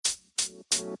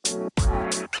Hello,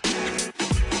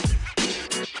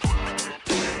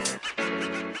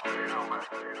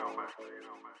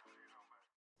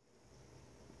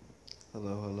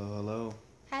 hello, hello.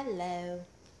 Hello.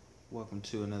 Welcome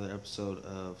to another episode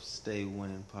of Stay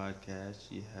Winning Podcast.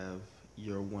 You have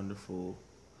your wonderful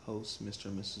host, Mr.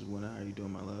 and Mrs. Winner. How are you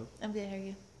doing, my love? I'm good. How are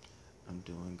you? I'm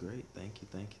doing great. Thank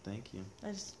you.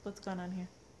 What's going on here?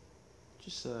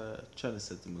 Just trying to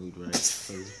set the mood right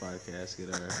for this podcast.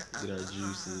 Get our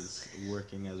juices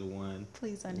working as one.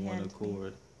 Please one unhand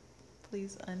accord. me.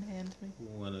 Please unhand me.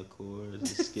 One accord. The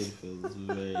skin feels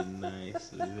very nice.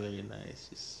 Very nice.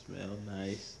 You smell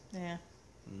nice. Yeah.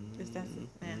 Just that's it.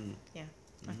 Yeah.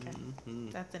 Okay.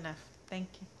 That's enough. Thank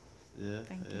you.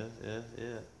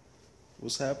 Yeah.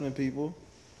 What's happening, people?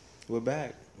 We're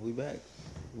back. We back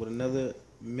with another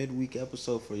midweek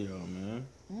episode for y'all, man.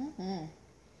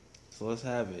 So let's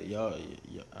have it, y'all.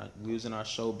 We was in our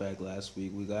show bag last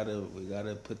week. We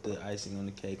gotta put the icing on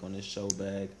the cake on this show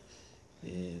bag,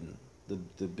 and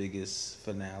the biggest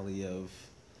finale of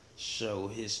show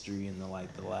history in the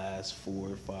last 4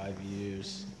 or 5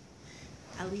 years.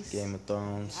 At least Game of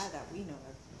Thrones. that we know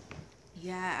of.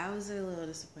 Yeah, I was a little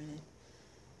disappointed.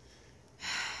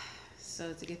 So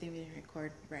it's a good thing we didn't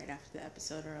record right after the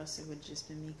episode, or else it would just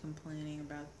been me complaining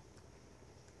about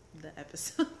the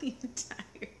episode the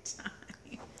entire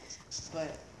time.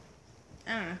 But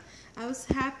I don't know. I was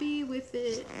happy with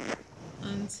it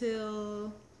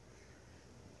until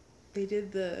they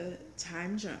did the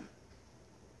time jump,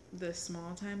 the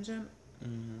small time jump.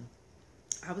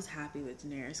 I was happy with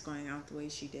Daenerys going out the way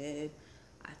she did.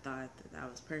 I thought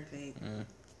that was perfect.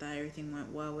 Thought everything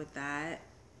went well with that.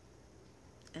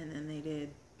 And then they did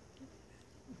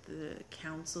the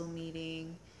council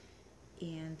meeting,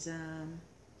 and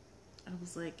I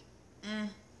was like, eh.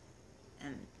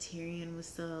 And Tyrion was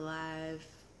still alive.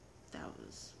 That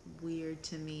was weird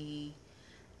to me.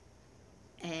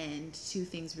 And two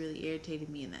things really irritated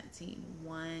me in that scene.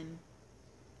 One,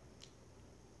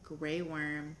 Grey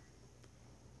Worm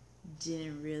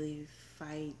didn't really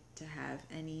fight to have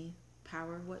any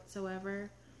power whatsoever,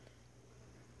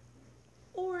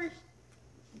 or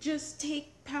just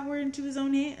take power into his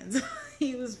own hands.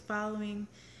 He was following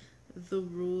the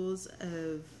rules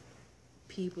of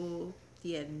people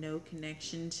he had no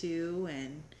connection to,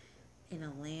 and in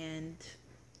a land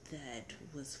that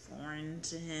was foreign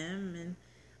to him, and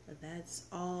that's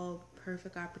all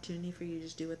perfect opportunity for you to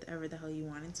just do whatever the hell you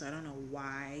wanted. So I don't know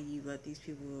why you let these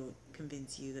people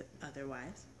convince you that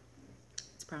otherwise.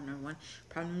 It's problem number one.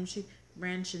 Problem number two,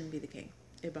 Bran shouldn't be the king.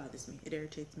 It bothers me. It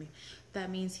irritates me.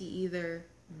 That means he either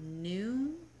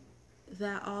knew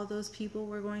that all those people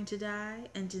were going to die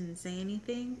and didn't say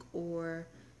anything, or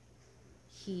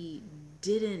he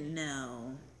didn't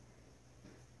know,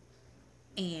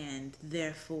 and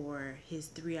therefore his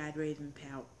three-eyed raven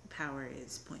power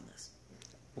is pointless.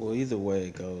 Well, either way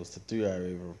it goes, the three-eyed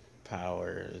raven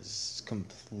power is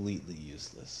completely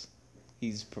useless.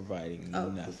 He's providing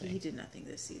nothing. He did nothing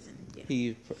this season. Yeah.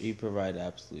 He provided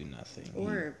absolutely nothing.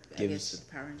 Or I guess with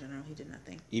power in general, he did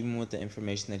nothing. Even with the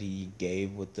information that he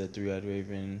gave with the three-eyed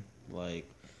raven,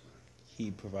 he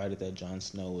provided that Jon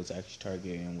Snow was actually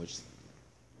Targaryen, which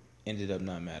ended up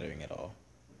not mattering at all.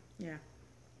 Yeah.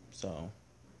 So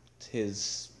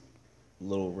his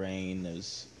little reign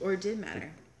is... Or it did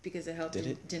matter, because it helped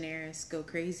Daenerys go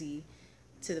crazy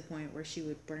to the point where she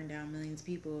would burn down millions of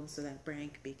people so that Bran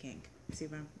could be king. You see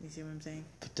what I'm saying?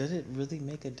 But did it really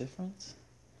make a difference?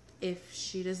 If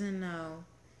she doesn't know,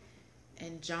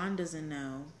 and Jon doesn't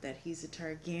know that he's a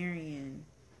Targaryen,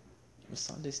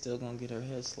 Missandei's still gonna get her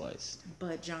head sliced.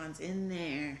 but Jon's in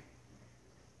there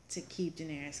to keep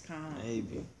Daenerys calm.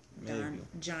 Maybe.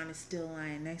 Jon is still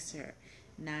lying next to her,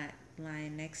 not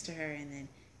lying next to her and then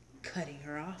cutting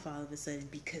her off all of a sudden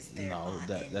because they're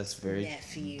that's very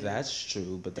nephew. That's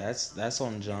true, but that's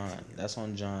on Jon. That's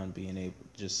on Jon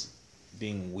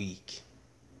being weak.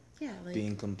 Yeah,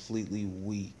 being completely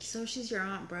weak. So she's your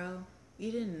aunt, bro.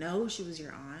 You didn't know she was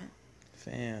your aunt.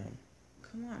 Fam.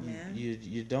 Come on, man.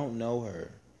 You don't know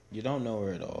her. You don't know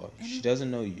her at all. She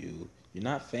doesn't know you. You're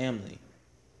not family.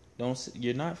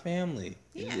 You're not family.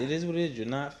 Yeah. It is what it is. You're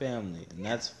not family, and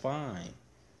that's fine.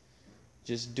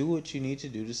 Just do what you need to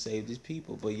do to save these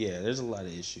people. But yeah, there's a lot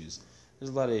of issues. There's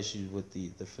a lot of issues with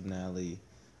the finale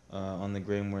on the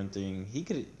Grey Worm thing.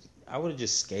 I would have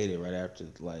just skated right after,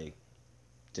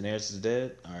 Daenerys is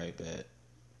dead. All right, bet.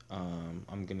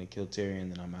 I'm gonna kill Tyrion,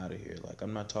 then I'm out of here.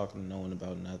 I'm not talking to no one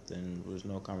about nothing. There's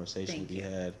no conversation to be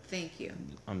had. Thank you.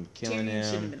 I'm killing Tyrion him.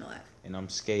 Shouldn't have been alive. And I'm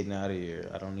skating out of here.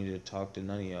 I don't need to talk to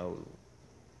none of y'all.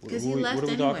 Because he left what are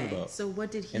we anyway. talking about? So what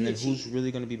did he And then achieve? who's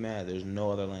really gonna be mad? There's no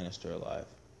other Lannister alive.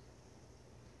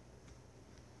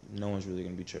 no one's really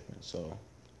gonna be tripping. So,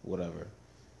 whatever.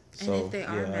 And So if they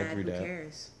are I mad, agree who that.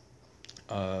 cares?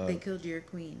 They killed your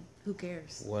queen. Who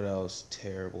cares? What else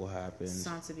terrible happened?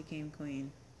 Sansa became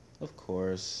queen. Of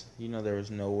course, there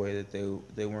was no way that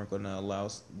they weren't gonna allow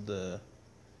the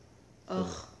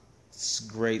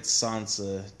great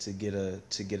Sansa to get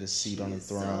a seat on the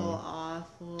throne. So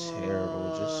awful.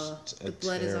 Terrible, just the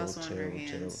blood terrible, is also terrible, on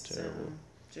her hands. terrible. So,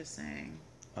 just saying.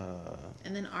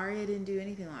 And then Arya didn't do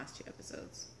anything the last 2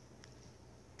 episodes.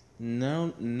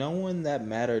 No one that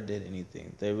mattered did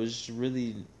anything. It was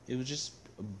just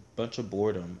a bunch of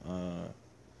boredom.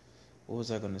 What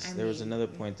was I going to say? There was another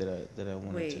point that I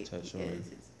wanted to touch on.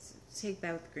 Take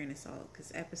that with a grain of salt,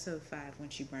 because episode 5, when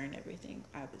she burned everything,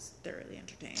 I was thoroughly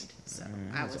entertained. So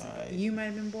I was. You might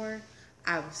have been bored.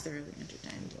 I was thoroughly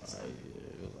entertained. So.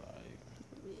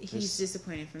 It was He's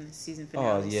disappointed from the season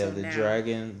finale. Oh yeah, so the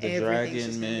dragon,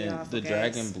 man, the guys.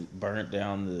 dragon burnt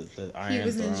down the Iron Throne. He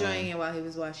was enjoying it while he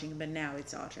was watching, but now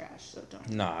it's all trash. So don't.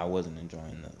 No, I wasn't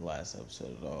enjoying the last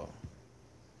episode at all.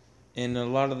 And a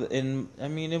lot of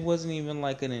it wasn't even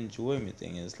like an enjoyment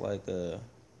thing. It's like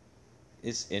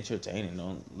it's entertaining.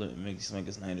 Don't make it sound like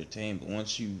it's not entertaining. But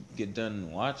once you get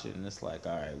done watching, it's like,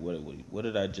 all right, what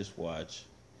did I just watch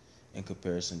in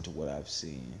comparison to what I've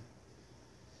seen?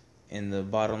 And the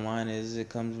bottom line is, it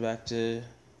comes back to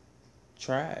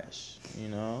trash.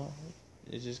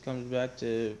 It just comes back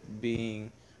to being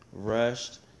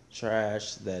rushed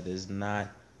trash that is not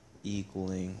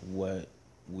equaling what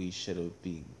we should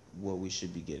be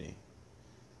getting,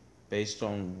 based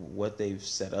on what they've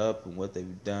set up and what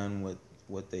they've done,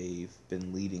 what they've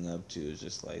been leading up to. Is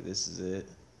just like, this is it.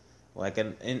 Like,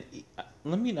 and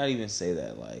let me not even say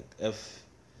that. Like, if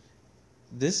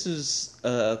this is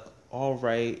all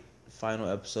right final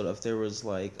episode, if there was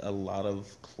like a lot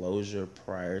of closure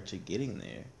prior to getting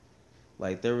there.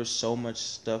 Like, there was so much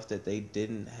stuff that they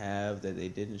didn't have, that they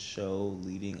didn't show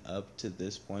leading up to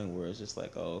this point, where it's just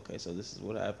like, oh, okay, so this is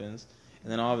what happens.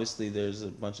 And then obviously there's a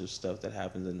bunch of stuff that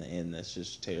happens in the end that's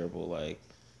just terrible. Like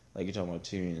you're talking about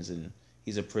Tyrion's, and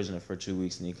he's a prisoner for 2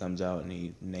 weeks, and he comes out and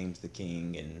he names the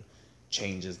king and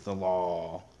changes the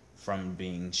law from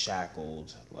being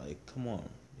shackled. Like, come on,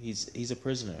 he's a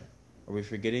prisoner. Are we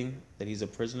forgetting that he's a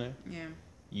prisoner? Yeah.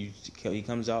 He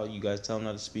comes out, you guys tell him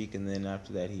not to speak, and then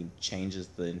after that he changes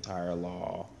the entire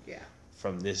law. Yeah.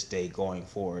 From this day going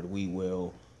forward, we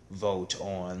will vote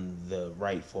on the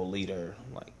rightful leader.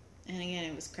 Like, and again,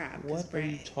 it was crap. What are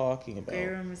you talking about? Grey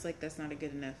Worm was like, that's not a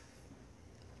good enough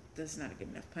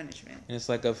punishment. And it's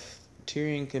like, if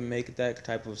Tyrion can make that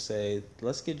type of say,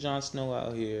 let's get Jon Snow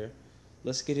out here,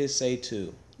 let's get his say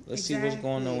too. Let's see what's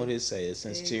going on with his say.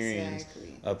 Since Tyrion's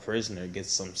a prisoner, gets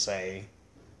some say.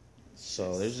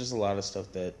 So there's just a lot of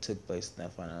stuff that took place in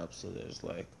that final episode. There's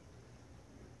like,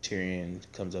 Tyrion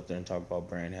comes up there and talk about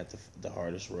Bran had the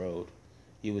hardest road.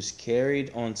 He was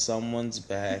carried on someone's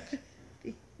back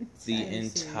the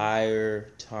entire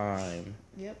time.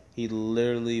 Yep. He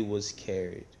literally was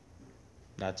carried.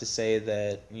 Not to say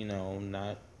that,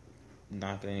 not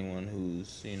knocking anyone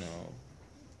who's,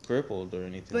 crippled or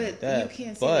anything like that. But you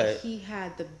can't say that he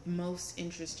had the most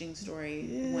interesting story.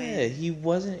 Yeah, he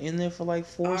wasn't in there for like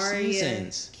 4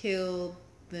 seasons. Killed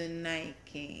the Night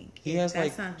King. He has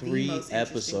That's like not 3 the most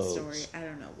episodes. Story. I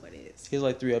don't know what is. He has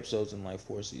like 3 episodes in like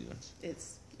 4 seasons.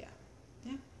 Yeah.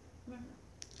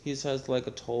 He just has like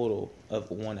a total of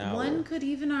 1 hour. One could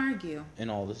even argue. In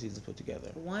all the seasons put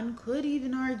together. One could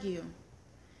even argue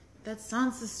that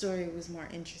Sansa's story was more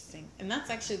interesting. And that's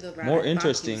actually the route more I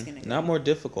interesting. Thought he was gonna not go. more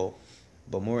difficult,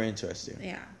 but more interesting.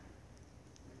 Yeah.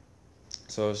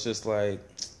 So it's just like,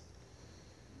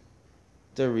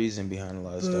 the reason behind a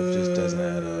lot of stuff just doesn't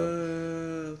add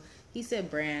up. He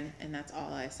said Bran, and that's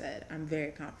all I said. I'm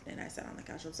very confident. I sat on the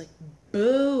couch. I was like,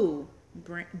 boo.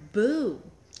 Bran, boo.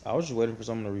 I was just waiting for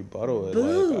someone to rebuttal it.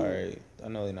 Boo. Like, all right, I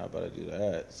know they're not about to do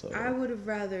that. So I would have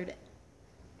rathered.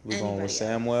 We're going with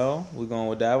Samwell. We're going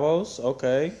with Davos.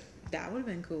 Okay. That would have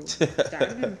been cool. That would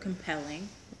have been compelling.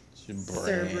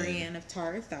 Sir Brienne of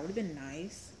Tarth. That would have been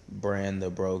nice. Bran the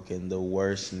Broken, the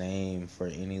worst name for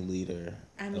any leader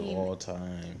of all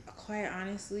time. Quite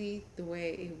honestly, the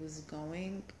way it was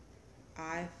going,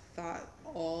 I thought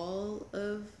all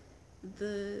of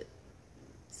the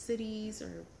cities,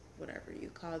 or whatever you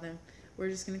call them, were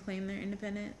just going to claim their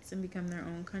independence and become their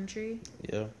own country.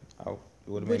 Yeah, it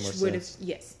would have made more sense.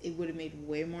 Yes, it would have made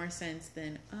way more sense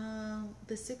than,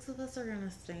 the 6 of us are going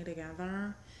to stay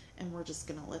together and we're just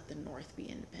going to let the North be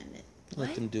independent.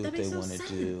 Let them do what they want to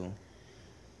do.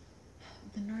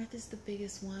 The North is the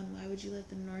biggest one. Why would you let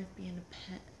the North be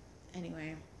independent?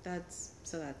 Anyway, that's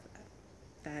how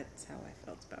I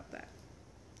felt about that.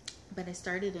 But I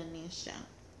started a new show.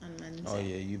 on Wednesday. Oh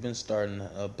yeah, you've been starting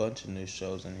a bunch of new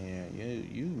shows in here.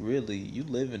 You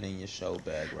living in your show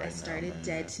bag right now. I started man.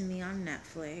 Dead to Me on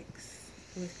Netflix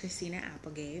with Christina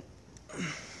Applegate.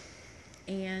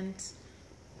 And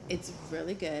it's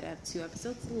really good. I have 2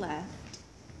 episodes left.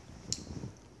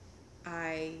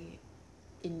 I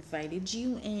invited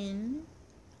you in.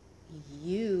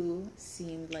 You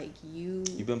seemed like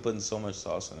You've been putting so much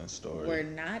sauce in this story. were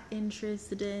not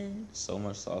interested. So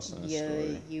much sauce in this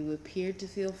story. You appeared to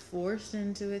feel forced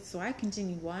into it, so I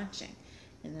continued watching.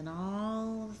 And then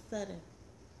all of a sudden,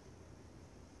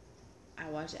 I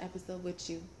watched the episode with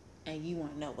you, and you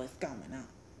want to know what's going on.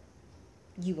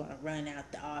 You want to run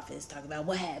out the office, talk about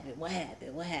what happened.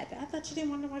 I thought you didn't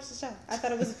want to watch the show. I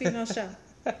thought it was a female show.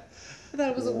 I thought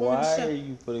it was a woman's show. Why are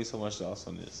you putting so much sauce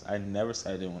on this? I never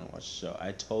said I didn't want to watch the show.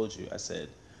 I told you. I said,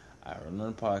 I heard on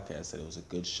the podcast that it was a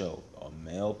good show. A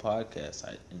male podcast,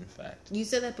 in fact. You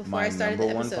said that before I started the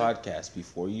episode. My number 1 podcast.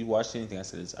 Before you watched anything, I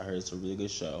said, I heard it's a really good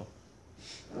show.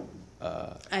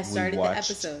 I started the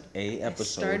episode. I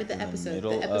started the episode.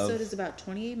 The episode is about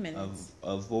 28 minutes.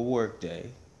 Of a work day.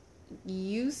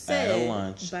 You said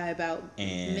lunch, by about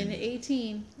minute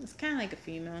 18, it's kind of like a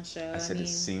female show. I said it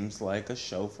seems like a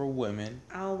show for women.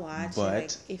 I'll watch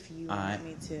it if you want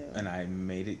me to. And I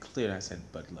made it clear. I said,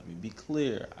 but let me be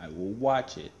clear. I will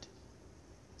watch it.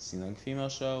 Seems like a female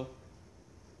show.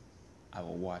 I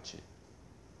will watch it.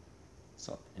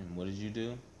 So, and what did you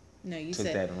do? No, you took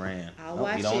said that and ran. I'll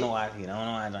watch you don't know why. You don't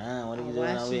know why. What are you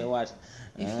doing? I'll be watching.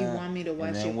 If you want me to watch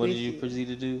and then it what with did you proceed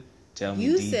to do? Tell me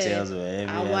you details said, of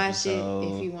every I'll watch episode.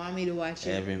 it if you want me to watch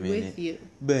it every minute. with you.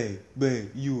 Babe,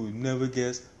 you will never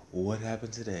guess what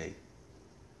happened today.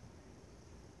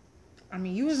 I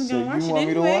mean, you wasn't going to watch it anyway.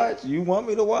 Me to watch? You want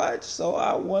me to watch, so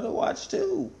I want to watch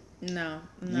too. No.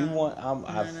 You want?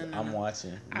 I'm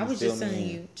watching. I was just telling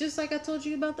you, just like I told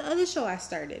you about the other show I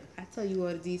started. I tell you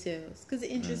all the details because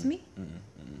it interests me.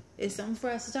 It's something for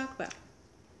us to talk about.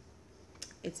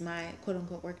 It's my quote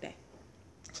unquote work day.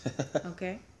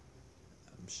 Okay.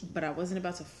 But I wasn't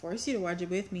about to force you to watch it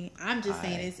with me. I'm just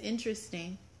saying it's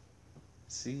interesting.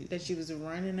 See that she was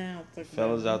running out.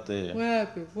 Fellas out there. What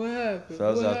happened?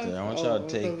 Fellas out there. I want y'all to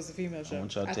take. It was a female show.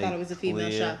 I thought it was a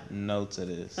female show. Notes of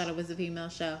this. I thought it was a female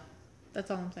show.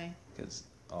 That's all I'm saying. Because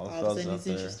all the fellas out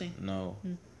there know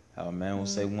how a man will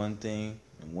say one thing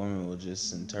and woman will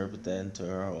just interpret that into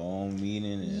her own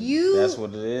meaning, and that's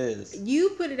what it is. You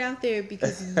put it out there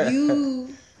because you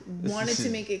wanted to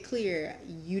make it clear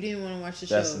you didn't want to watch the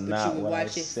show, but you would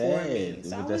watch it for me.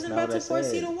 So I wasn't about to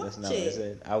force you to watch it. That's not what I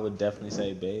said. I would definitely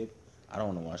say, babe, I don't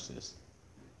want to watch this.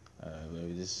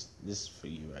 Baby, this is for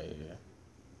you right here.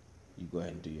 You go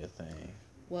ahead and do your thing.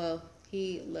 Well,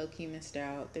 he low-key missed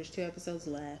out. There's 2 episodes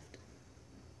left,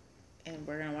 and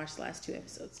we're gonna watch the last 2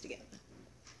 episodes together.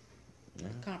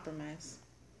 Compromise,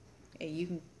 and you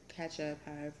can catch up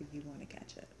however you want to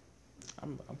catch up.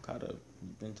 I'm caught up.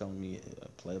 You've been telling me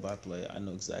play by play. I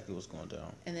know exactly what's going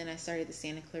down. And then I started the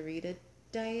Santa Clarita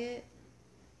Diet.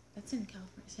 That's in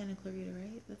California. Santa Clarita,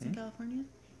 right? That's in California.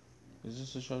 Is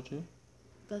this a show too?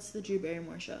 That's the Drew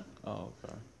Barrymore show. Oh,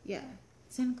 okay. Yeah,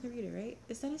 Santa Clarita, right?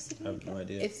 Is that a city? I have no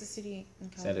idea. It's a city in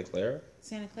California.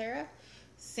 Santa Clara.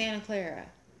 Santa Clara.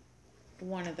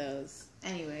 One of those.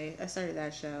 Anyway, I started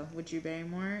that show with Drew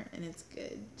Barrymore, and it's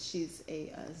good. She's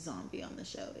a zombie on the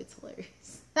show. It's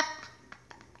hilarious.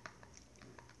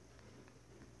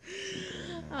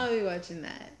 I'll be watching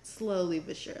that slowly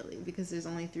but surely because there's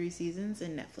only 3 seasons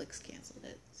and Netflix canceled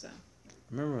it. So I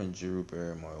remember when Drew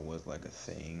Barrymore was like a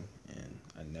thing, and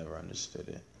I never understood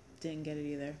it. Didn't get it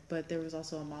either. But there was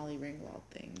also a Molly Ringwald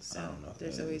thing. So I don't know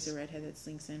there's always a redhead that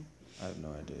slinks in. I have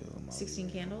no idea. 16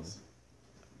 Candles.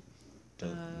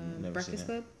 Never Breakfast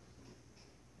Club.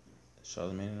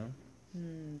 Charlamagne,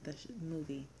 The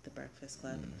movie, The Breakfast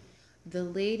Club. The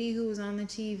lady who was on the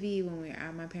TV when we were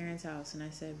at my parents' house, and I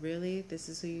said, "Really? This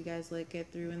is who you guys let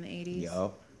get through in the 80s?"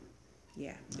 Yup.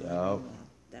 Yeah. Yup.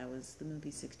 That was the movie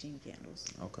 16 Candles.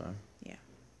 Okay. Yeah.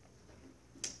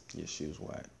 Yeah, she was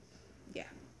white. Yeah.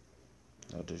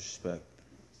 No disrespect.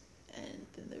 And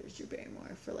then there was Drew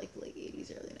Barrymore for like the late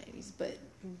 80s, early 90s. But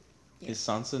yeah. Is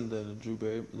Sansa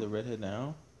the redhead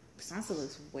now? Sansa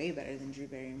looks way better than Drew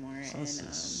Barrymore.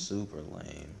 Sansa's super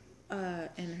lame.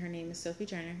 And her name is Sophie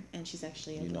Turner, and she's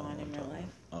actually a blonde in real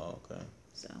life. Oh, okay.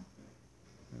 So.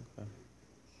 Okay.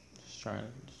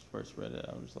 Just first read it.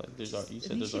 I was like, you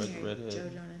said there's already a redhead. Joe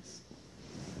Jonas.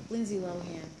 Lindsay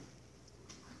Lohan.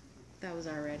 That was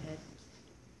our redhead.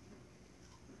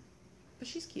 But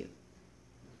she's cute.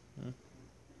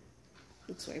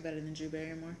 Looks way better than Drew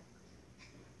Barrymore.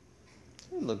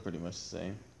 They look pretty much the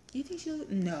same. You think she look?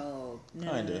 No.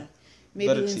 Kinda. Maybe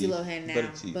Better Lindsay teeth. Lohan now,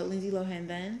 Better teeth. but Lindsay Lohan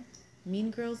then?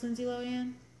 Mean Girls Lindsay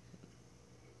Lohan?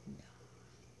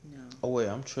 No. Oh wait,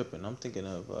 I'm tripping. I'm thinking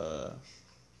of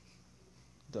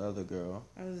the other girl,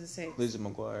 I was gonna say Lizzie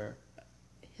McGuire.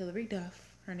 Hilary Duff.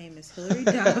 Her name is Hilary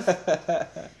Duff.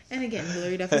 And again,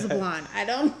 Hilary Duff is a blonde. I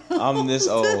don't know. I'm this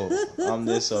old.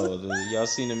 Y'all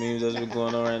seen the memes that's been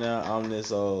going on right now? I'm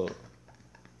this old.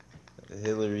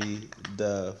 Hilary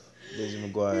Duff, Lizzie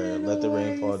McGuire, Let the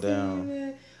Rain Fall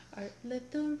Down.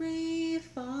 Let the rain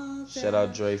fall down. Shout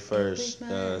out Dre First,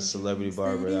 Celebrity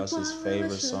Barber. That was his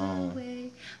favorite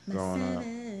song growing up.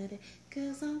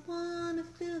 Cause I wanna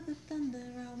feel the thunder.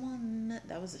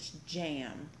 That was a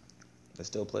jam. They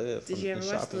still play it. Did you ever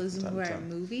watch the Lizzie McGuire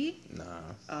movie? Nah.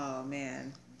 Oh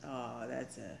man. Oh,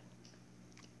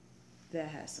 that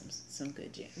has some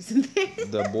good jams in there.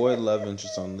 The boy love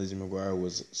interest on Lizzie McGuire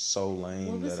was so lame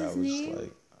What was that I his was name?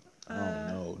 like, I don't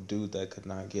know, dude that could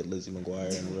not get Lizzie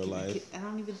McGuire in real life. I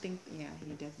don't even think. Yeah,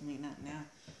 he definitely not now.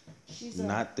 She's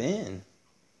Not then.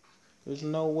 There's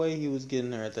no way he was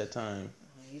getting her at that time.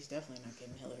 He's definitely not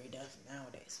getting Hilary Duff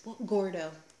nowadays. Well,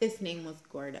 Gordo. His name was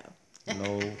Gordo.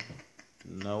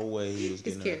 No way he was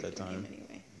getting her at that time. Name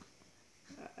anyway.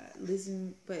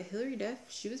 Lizzie, but Hilary Duff,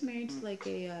 she was married to like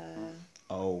a.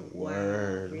 Oh, Wow,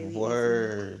 word, really?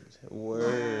 word.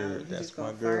 Wow, That's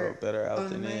my girl. Better out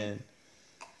than in.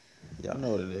 Y'all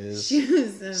know what it is. She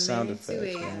was Sound married effects,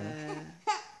 to a man.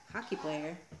 hockey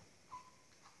player,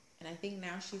 and I think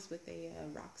now she's with a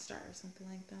rock star or something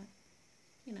like that.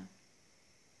 You know.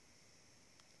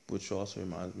 Which also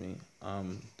reminds me,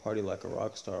 Party Like a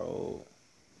Rock Star old.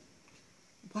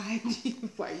 Why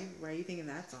are you thinking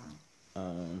that song?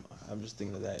 I'm just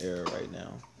thinking of that era right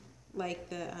now. Like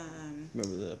the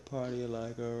Remember the Party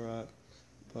Like a Rock,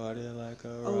 Party Like a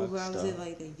Rock oh, Star. was it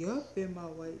like the Yup in my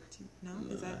white tee? No,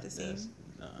 is that the same?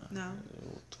 No,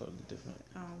 Totally different.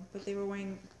 but they were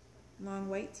wearing long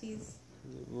white tees.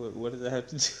 What does that have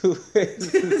to do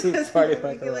with Party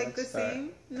Like a Rock the Star? same?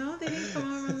 No, they didn't come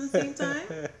out around the same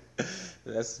time.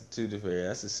 That's two different eras.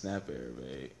 That's a snap era,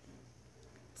 babe.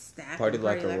 Snap Party and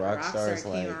Like a Rock Star is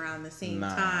came like around the same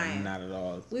nah, time. not at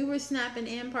all. We were snapping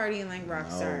and partying like rock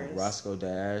stars. Roscoe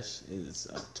Dash is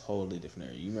a totally different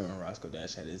era. You remember Roscoe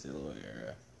Dash had his little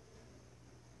era.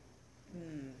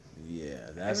 Yeah,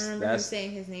 I remember him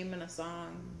saying his name in a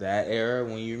song. That era,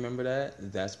 when you remember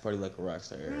that, that's Party Like a Rock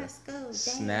Star era. Roscoe Dash.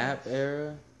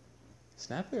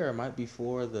 Snap era might be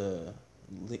before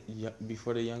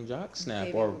the Young Jock snap,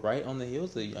 Baby, or right on the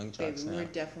heels of the Young Jock baby, snap. we were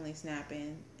definitely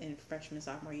snapping in freshman,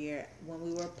 sophomore year when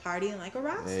we were partying like a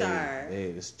rock star.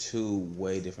 Babe, it's two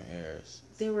way different eras.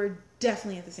 They were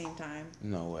definitely at the same time.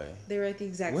 No way. They were at the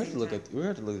exact We same have time. we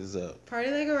have to look this up. Party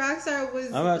Like a Rock Star was.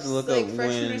 I'm about to look like up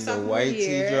freshman or when the sophomore white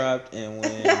year. tee dropped and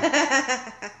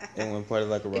when Party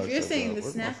Like a Rock Star. If you're saying the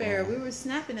dropped. Where's my snap era, phone? we were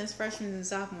snapping as freshmen and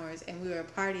sophomores, and we were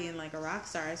partying like a rock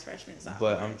star as freshmen and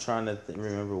sophomores. But I'm trying to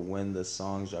remember when the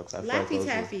songs dropped. 'Cause I feel like Laffy those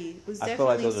Taffy was I definitely feel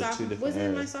like those are two different Was it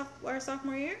in eras. our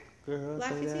sophomore year? Girl,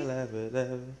 Laffy say Taffy?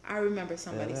 that, I remember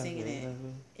somebody singing it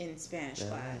in Spanish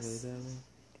class.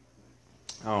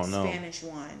 I don't know. Spanish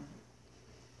 1.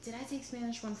 Did I take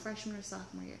Spanish 1 freshman or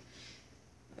sophomore year?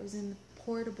 I was in the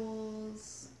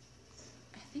portables.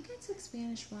 I think I took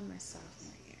Spanish 1 my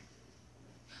sophomore year.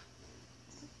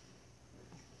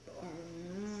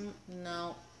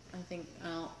 No, I think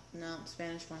no.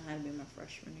 Spanish 1 had to be my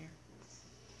freshman year.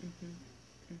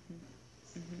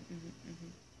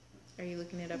 Are you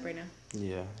looking it up right now?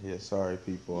 Yeah. Sorry,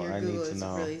 people. Your I Google need to is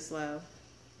know. really slow.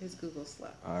 His Google's slow.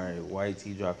 All right, white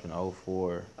tee dropped in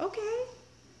 04. Okay.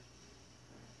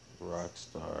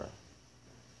 Rockstar.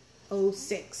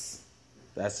 06.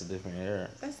 That's a different era.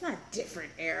 That's not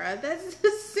different era. That's the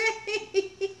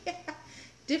same.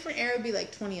 Different era would be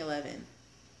like 2011.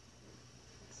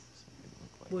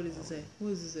 What does it say?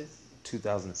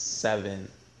 2007.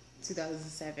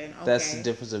 2007. Okay. That's the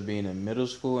difference of being in middle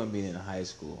school and being in high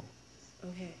school.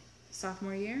 Okay.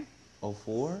 Sophomore year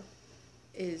 04?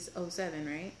 is 07,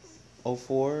 right?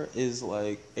 04 is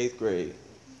like 8th grade.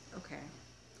 Okay.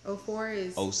 04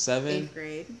 is 07? 8th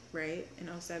grade, right? And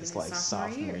 07 It's is like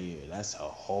sophomore year. That's a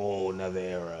whole nother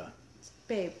era.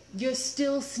 Babe, you're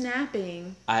still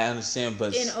snapping I understand,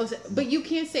 but in 07. But you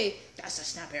can't say that's a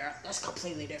snap era. That's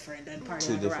completely different than partying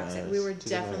Two like a rock different star. eras. We were Two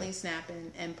definitely different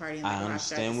snapping and partying like I a rock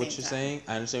star. understand what you're saying.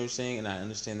 I understand what you're saying, and I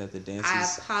understand that the dances I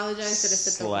apologize that I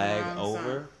said the slag wrong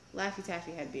over. song. Laffy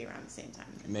Taffy had to be around the same time.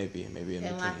 Maybe in And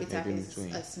between. Laffy Taffy Maybe in is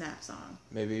between. a snap song.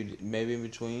 Maybe in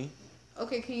between.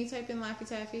 Okay, can you type in Laffy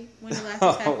Taffy? When did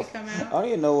Laffy Taffy come I out? don't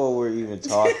even know what we're even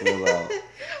talking about.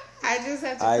 I just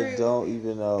have to prove. I don't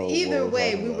even know. Either what we're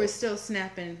way, talking we about. were still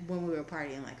snapping when we were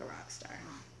partying like a rock star.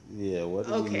 Yeah, what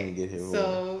did we even get here for?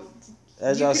 So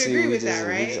As you y'all could see, agree we with just that,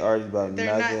 right? we just argued about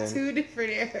They're nothing. not two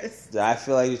different eras. I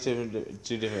feel like it's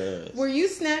two different eras. Were you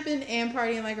snapping and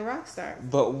partying like a rock star?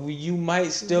 But you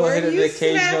might still Were hit an you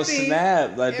occasional snapping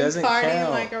snap. That and doesn't partying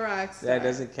count. like a rock star? That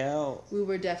doesn't count. We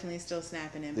were definitely still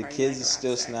snapping and The partying kids like a are rock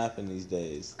still star. snapping these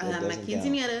days. That My doesn't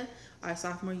quinceañera, count. our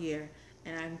sophomore year,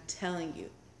 and I'm telling you,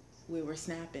 we were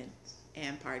snapping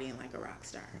and partying like a rock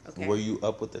star. Okay. Were you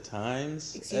up with the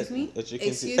times? Excuse me? At your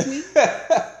Excuse me?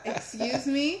 Excuse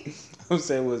me? I'm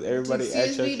saying, was everybody Excuse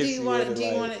at your me? Do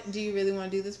quinceañera? do you really want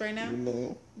to do this right now? You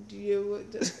know? Do you?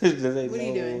 Do they What are know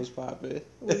you doing? what was popping?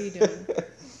 What are you doing?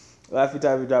 Laffy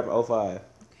Taffy dropped 05.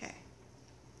 Okay.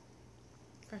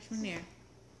 Freshman year.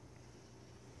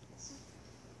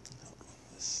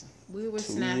 We were 2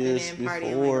 snapping years and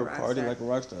partying before, like a rock Party star. Like a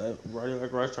Rockstar. Party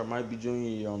Like a Rockstar might be junior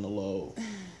year on the low.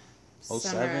 Summer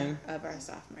 07? of our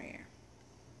sophomore year.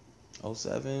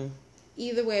 07?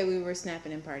 Either way, we were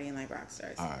snapping and partying like rock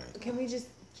stars. All right. Can we just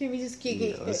keep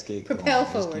Yeah, let's keep propel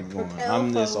going. Let's forward? keep going. Propel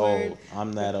I'm this forward. old.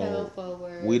 I'm that Propel old.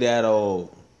 forward. We that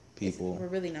old, people. We're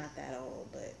really not that old,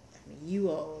 but I mean, you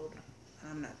old.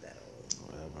 I'm not that old.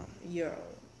 Whatever. You're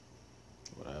old.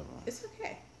 Whatever. It's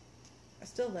okay. I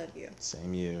still love you.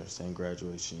 Same year, same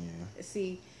graduation year.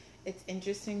 See, it's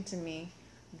interesting to me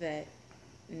that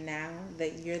now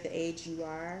that you're the age you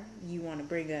are, you want to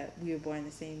bring up we were born the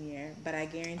same year. But I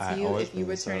guarantee you, always if you bring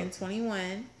were this turning up.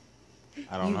 21,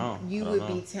 I don't know. You I don't would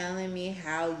know. be telling me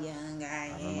how young I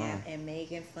don't am know. and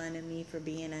making fun of me for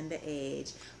being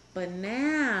underage. But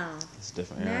now, It's a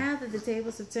different era. now that the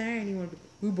tables have turned, you want to be,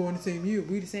 we're born the same year.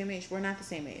 We're the same age. We're not the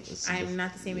same age. It's I am diff-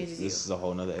 not the same age as you. This is a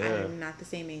whole nother era. I'm not the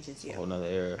same age as you. A whole nother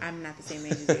era. I'm not the same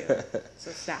age as you.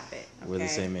 So stop it. Okay? We're the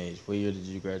same age. What year did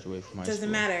you graduate from high school?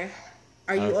 Doesn't matter.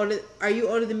 Are you older? Are you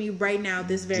older than me right now?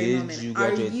 This very Did moment. you Are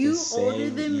graduate you the same older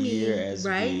than me year as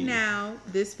right me? now?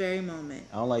 This very moment.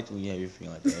 I don't like when you have your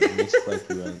feeling like that. It makes you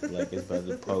feel like like it's about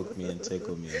to poke me and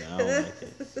tickle me, and I don't like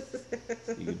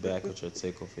it. You get back with your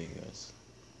tickle fingers.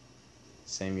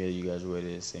 Same year you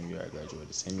graduated, same year I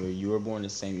graduated. Same year you were born, the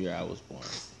same year I was born.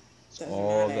 It's Doesn't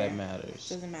all matter. that matters.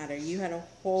 Doesn't matter. You had a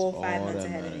whole It's 5 all months that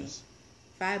ahead of me. matters.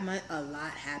 5 months. A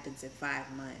lot happens in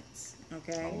 5 months.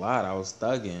 Okay. A lot. I was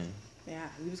thugging. Yeah,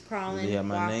 you was crawling. Yeah,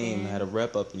 my walking. name had a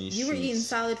rep up in these You were streets. eating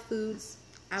solid foods.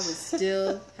 I was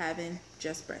still having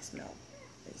just breast milk.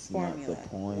 It's not Formula. the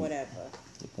point. Whatever.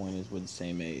 The point is we're the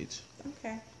same age.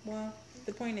 Okay. Well,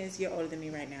 the point is you're older than me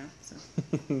right now. So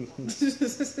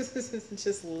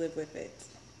just live with it.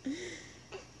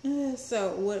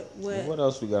 So What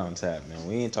else we got on tap, man?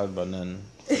 We ain't talked about nothing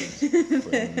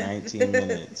for 19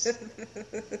 minutes.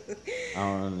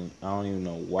 I don't even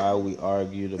know why we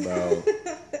argued about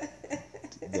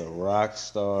the rock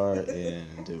star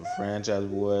and the franchise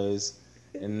boys.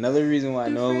 And another reason why I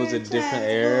know it was a different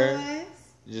era,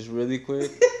 just really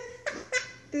quick.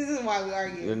 This is why we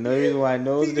argue. Another reason why I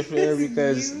know it was a different era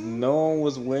because You- no one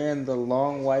was wearing the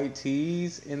long white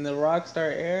tees in the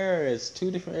Rockstar era. It's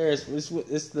two different eras.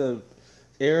 It's the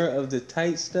era of the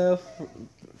tight stuff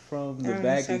from the I don't know what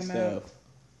baggy you're talking about. stuff.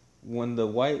 When the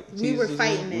white tees We were was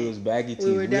fighting in, it. it was baggy tees.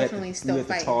 We were had definitely the, still we had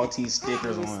fighting the tall it. tee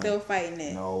stickers We were on. still fighting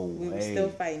it. No we way. were still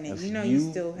fighting it. If You know you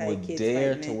still had would kids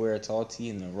dare fighting to it. wear a tall tee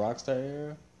in the Rockstar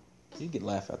era, you'd get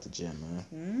laughed out the gym,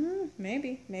 man.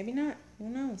 Maybe not. Who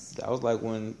knows? That was like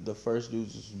when the first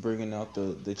dudes was bringing out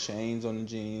the chains on the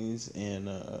jeans and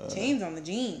Chains on the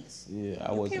jeans. Yeah,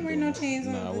 I You wasn't can't wear doing no that. chains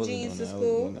on Nah, I the wasn't jeans doing to that.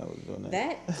 school. I wasn't doing that.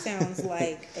 That sounds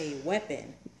like a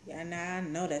weapon. Yeah, now I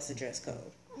know that's a dress code.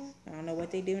 I don't know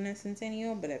what they do in that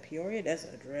Centennial, but at Peoria, that's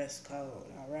a dress code.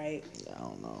 All right. I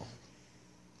don't know.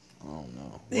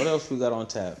 What else we got on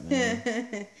tap, man?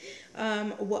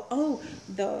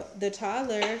 The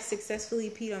toddler successfully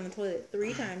peed on the toilet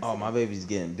 3 times. Oh, my baby's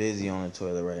getting busy on the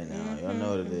toilet right now. Y'all know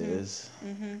what it is.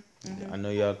 I know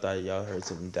y'all thought y'all heard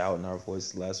some doubt in our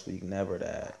voices last week. Never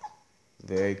that.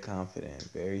 Very confident,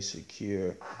 very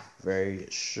secure, very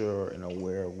sure and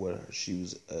aware of what she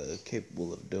was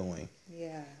capable of doing.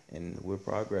 Yeah. And we're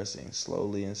progressing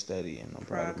slowly and steady, and I'm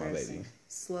proud of my baby.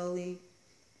 Slowly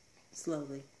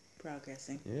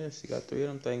progressing. Yeah, she got 3 of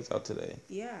them things out today.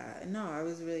 Yeah, no, I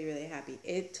was really, really happy.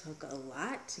 It took a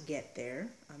lot to get there.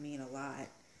 I mean, a lot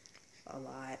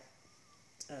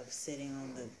of sitting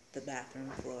on the bathroom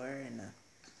floor and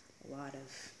a lot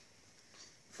of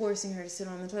forcing her to sit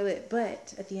on the toilet.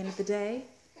 But at the end of the day,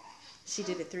 she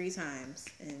did it 3 times,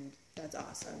 and that's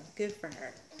awesome. Good for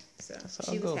her. So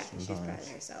how she it was goes happy. She was sometimes. proud of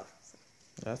herself. So.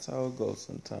 That's how it goes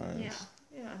sometimes.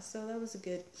 Yeah. So that was a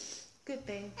good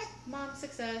thing. Mom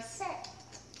success.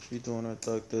 She's doing her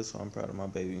thug this, so I'm proud of my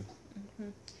baby.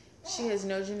 She has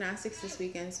no gymnastics this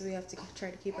weekend, so we have to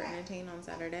try to keep her entertained on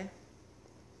Saturday.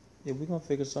 Yeah, we're gonna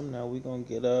figure something out. We're gonna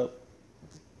get up,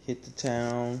 hit the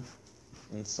town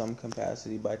in some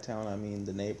capacity. By town, I mean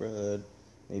the neighborhood,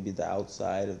 maybe the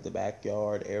outside of the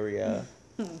backyard area.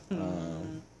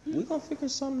 We're gonna figure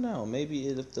something out. Maybe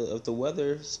if the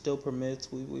weather still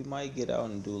permits, we might get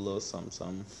out and do a little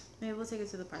something. Maybe we'll take her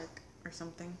to the park or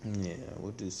something. Yeah,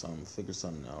 we'll do something. Figure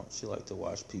something out. She like to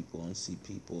watch people and see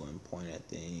people and point at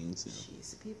things. And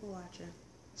she's a people watcher.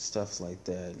 Stuff like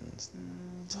that and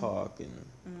talk and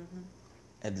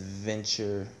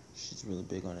adventure. She's really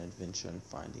big on adventure and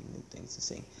finding new things and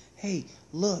saying, "Hey,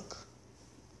 look!"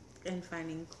 And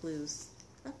finding clues.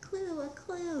 A clue.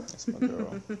 That's my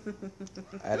girl.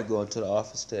 I had to go into the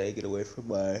office today, get away from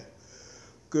my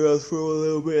girls for a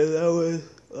little bit. That was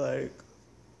like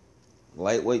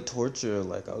lightweight torture.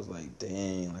 Like I was like,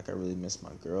 dang, like I really miss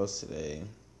my girls today.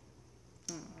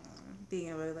 Being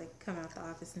able to like come out the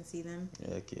office and see them.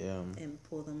 Heck yeah. And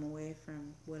pull them away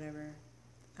from whatever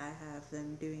I have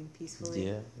them doing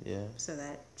peacefully. Yeah. So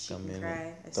that she Come can in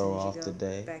cry as throw soon as off you go the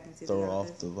day, back into throw the off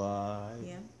office. the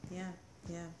vibe. Yeah.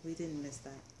 We didn't miss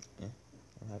that. Yeah,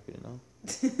 I'm happy to know.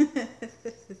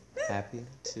 Happy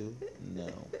to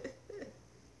know.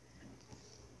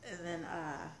 And then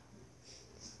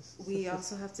we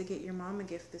also have to get your mom a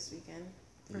gift this weekend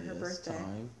for her birthday.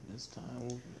 It's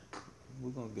time. We're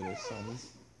gonna get her something.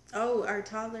 Oh, our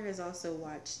toddler has also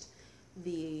watched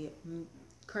the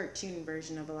cartoon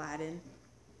version of Aladdin.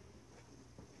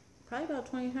 Probably about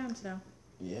 20 times now.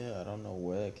 Yeah, I don't know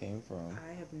where that came from.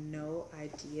 I have no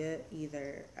idea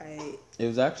either. It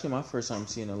was actually my first time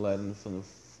seeing Aladdin from the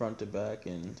front to back,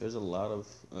 and there's a lot of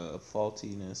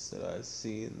faultiness that I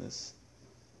see in this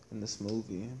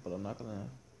movie. But I'm not gonna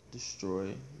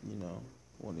destroy,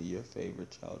 one of your favorite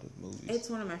childhood movies.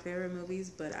 It's one of my favorite movies,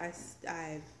 but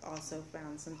I've also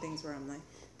found some things where I'm like,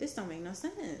 this don't make no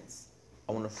sense.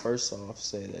 I want to first off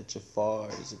say that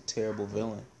Jafar is a terrible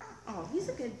villain. Oh, he's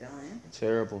a good villain.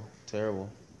 Terrible.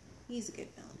 He's a good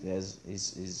villain.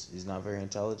 He's not very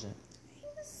intelligent. He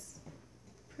was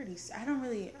pretty. I don't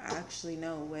really actually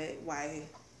know why.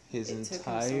 His it took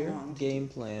entire him so long game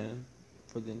plan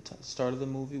for the start of the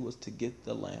movie was to get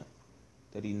the lamp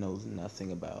that he knows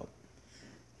nothing about.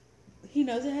 He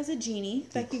knows it has a genie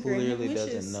that He can grant him clearly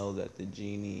wishes. doesn't know that the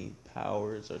genie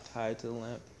powers are tied to the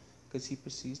lamp, because he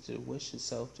proceeds to wish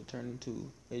himself to turn into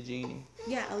a genie.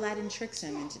 Yeah, Aladdin tricks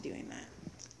him into doing that.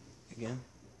 Again,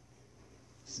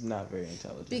 he's not very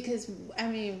intelligent. Because,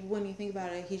 when you think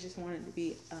about it, he just wanted to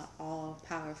be an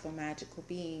all-powerful magical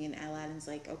being, and Aladdin's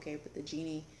like, okay, but the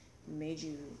genie made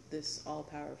you this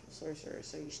all-powerful sorcerer,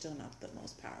 so you're still not the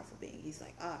most powerful being. He's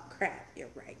like, crap, you're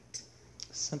right.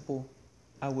 Simple.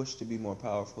 I wish to be more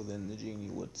powerful than the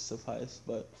genie would suffice,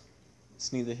 but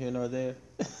it's neither here nor there.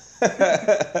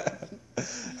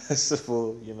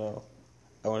 Simple,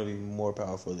 I want to be more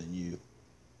powerful than you.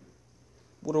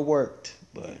 Would have worked,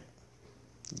 but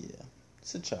yeah,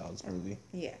 it's a child's movie.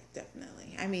 Yeah,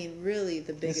 definitely. Really,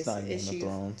 the biggest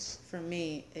issue for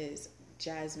me is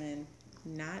Jasmine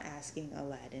not asking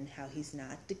Aladdin how he's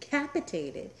not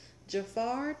decapitated.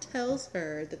 Jafar tells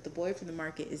her that the boy from the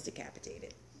market is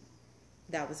decapitated.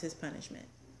 That was his punishment.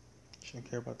 She don't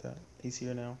care about that. He's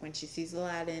here now. When she sees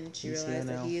Aladdin, she realizes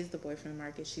that he is the boy from the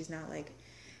market. She's not like,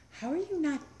 how are you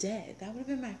not dead? That would have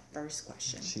been my first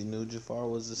question. She knew Jafar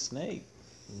was a snake,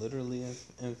 literally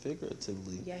and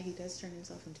figuratively. Yeah, he does turn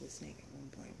himself into a snake at one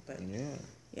point. But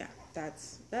yeah,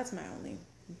 that's my only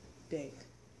big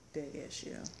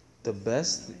issue. The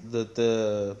best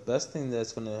thing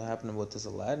that's going to happen with this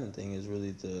Aladdin thing is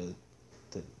really the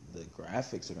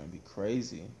graphics are going to be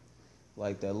crazy.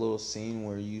 Like that little scene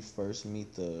where you first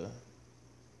meet the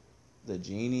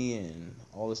genie and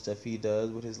all the stuff he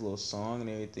does with his little song and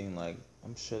everything. Like,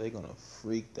 I'm sure they're gonna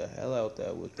freak the hell out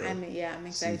that with the I'm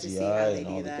excited CGI to see how they and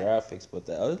do all that. the graphics. But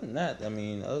other than that,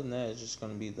 it's just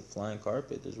gonna be the flying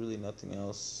carpet. There's really nothing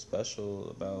else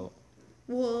special about.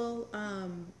 Well,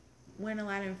 when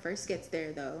Aladdin first gets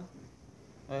there, though,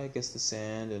 I guess the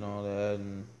sand and all that,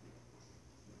 and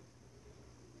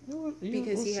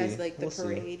because he has like the We'll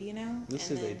parade, see. and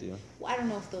see they do. Well, I don't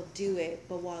know if they'll do it,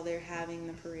 but while they're having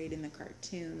the parade in the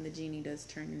cartoon, the genie does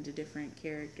turn into different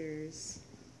characters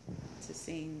to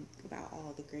sing about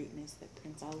all the greatness that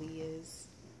Prince Ali is.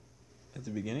 At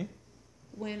the beginning?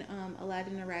 When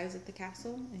Aladdin arrives at the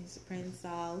castle, and he's Prince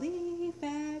Ali,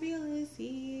 fabulous,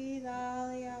 he's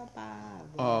Ali Al-Baba.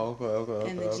 Oh, okay.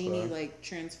 And the genie like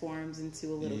transforms into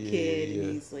a little kid,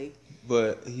 and he's like.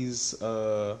 But he's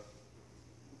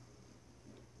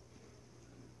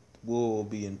will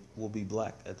be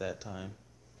black at that time.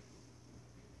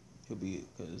 He'll be,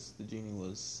 because the genie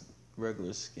was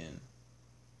regular skin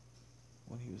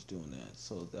when he was doing that.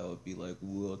 So that would be like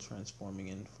Will transforming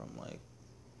in from like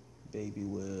Baby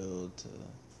Will to,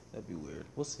 that'd be weird.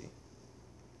 We'll see.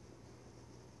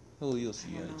 Oh, you'll see.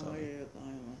 I don't know where you're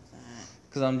going with that.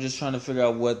 Because I'm just trying to figure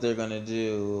out what they're gonna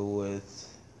do with,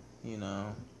 you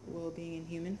know, Will being in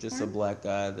human just form? a black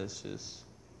guy that's just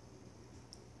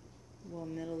Well,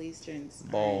 Middle Easterns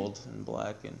bald and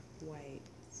black and. white.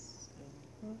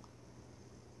 So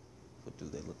But do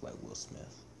they look like Will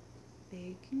Smith?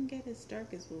 they can get as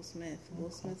dark as Will Smith. Will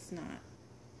Okay. Smith's not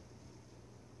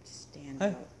stand Hey.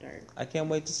 out dark. I can't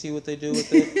wait to see what they do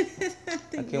with it.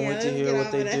 I can't wait to hear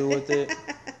what they do with it.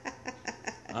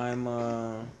 I'm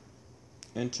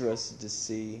interested to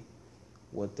see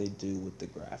what they do with the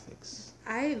graphics.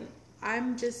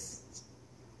 I'm just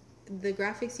the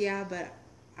graphics, yeah, but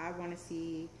I want to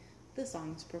see the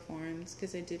songs performed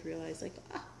because I did realize like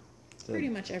pretty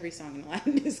much every song in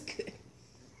Aladdin is good.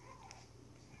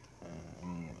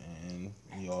 And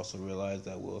you also realize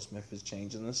that Will Smith is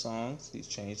changing the songs. He's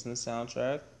changing the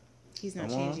soundtrack. He's not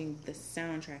Come on. changing the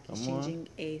soundtrack. He's Come on. changing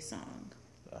a song.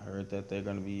 I heard that they're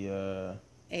going to be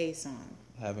A song.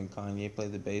 having Kanye play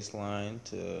the bass line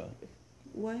to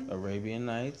What? Arabian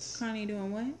Nights. Kanye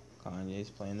doing what? Kanye's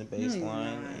playing the bass he's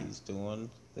line. not. He's doing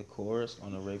the chorus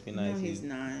on Arabian No, Nights. he's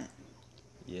not.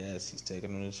 Yes, he's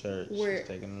taking them to church. Where- He's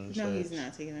taking them to No, church. he's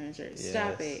not taking them to church. Yes,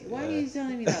 Stop it. Why are you yes.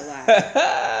 telling me that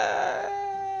lie?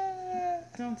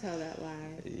 Don't tell that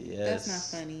lie. Yes. That's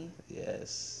not funny.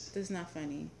 Yes. That's not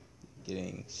funny.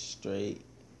 Getting straight,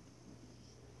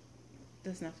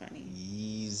 That's not funny.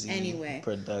 easy Anyway.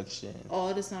 production.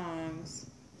 All the songs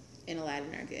in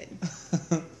Aladdin are good.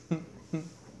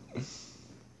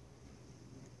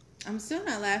 I'm still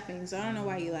not laughing, so I don't know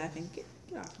why you're laughing. Get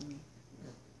off of me.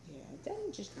 Yeah,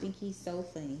 don't just think he's so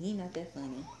funny. He's not that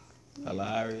funny.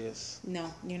 Hilarious.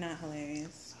 No, you're not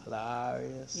hilarious.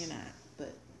 Hilarious. You're not.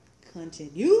 But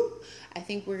continue. I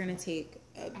think we're gonna take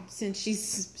since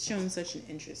she's shown such an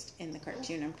interest in the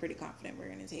cartoon. I'm pretty confident we're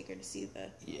gonna take her to see the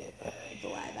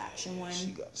live action one. She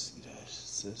got to see that.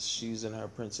 Says she's in her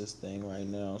princess thing right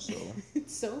now, so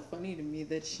It's so funny to me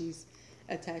that she's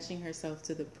attaching herself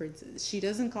to the princess. She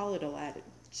doesn't call it Aladdin.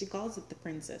 She calls it the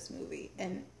princess movie.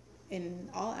 And in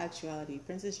all actuality,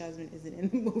 Princess Jasmine isn't in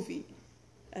the movie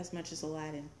as much as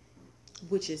Aladdin,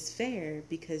 which is fair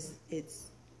because it's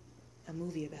a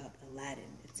movie about Aladdin.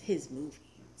 It's his movie.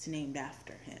 It's named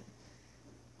after him.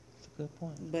 it's a good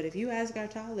point. But if you ask our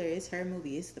toddler, it's her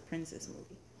movie. It's the princess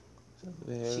movie. It's a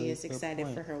very She is good excited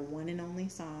point. for her one and only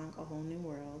song, A Whole New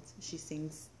World. She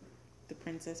sings the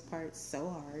princess part so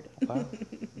hard. Wow.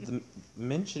 The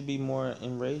men should be more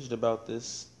enraged about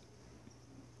this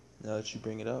now that you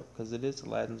bring it up, because it is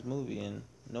Aladdin's movie and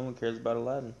no one cares about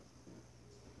Aladdin.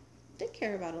 They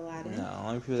care about Aladdin. No,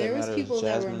 only people There that was matter people is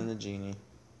that Jasmine were- and the genie.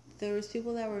 There was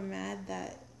people that were mad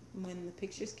that when the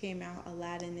pictures came out,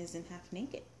 Aladdin isn't half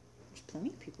naked. There's plenty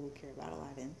of people who care about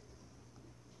Aladdin.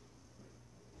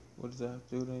 What does that have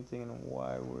to do with anything and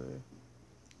why we're...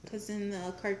 Because in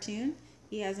the cartoon,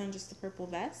 he has on just a purple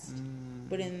vest.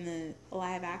 But in the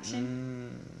live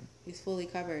action, he's fully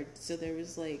covered. So there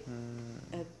was like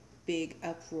a big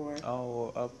uproar. Oh,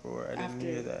 uproar. I didn't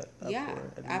hear that. Yeah,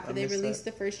 Uproar. after they released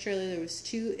the first trailer, there was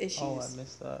 2 issues. Oh, I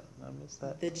missed that.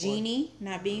 The one. genie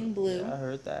not being blue Yeah, I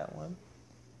heard that one.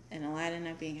 and Aladdin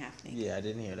not being half naked. Yeah, I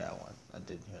didn't hear that one.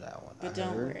 But I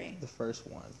don't heard worry. the first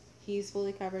one. He's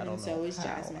fully covered I don't and so know is how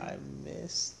Jasmine. I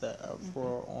missed the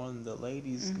uproar on the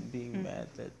ladies being mad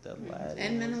that the Aladdin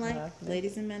And men was alike. half naked.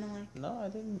 Ladies and men alike. No, I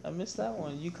didn't. I missed that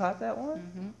one. You caught that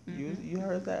one? You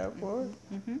heard that uproar?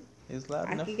 It's loud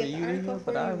I enough could for get the you to article hear, for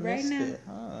but I you right missed now. it.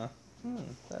 Huh?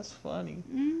 That's funny.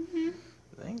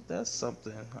 I think that's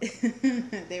something.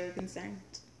 They were concerned.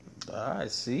 I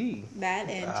see. That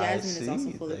and I Jasmine is also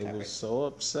see. fully They covered. were so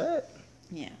upset.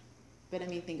 Yeah. But I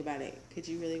mean, think about it. Could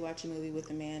you really watch a movie with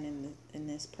a man in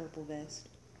this purple vest?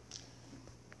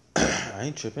 I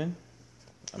ain't tripping.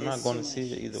 I'm It's not going too to see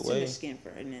much. it either It's way. Too much skin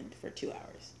for 2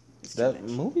 hours. It's too That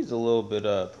much. movie's a little bit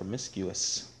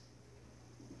promiscuous.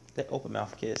 That open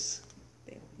mouth kiss.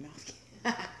 They open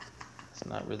mouth. It's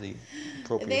not really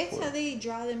appropriate That's for how they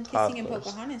draw them kissing in toddlers.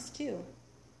 Pocahontas too.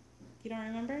 You don't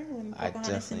remember when I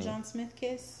Pocahontas and definitely- John Smith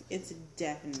kiss? It's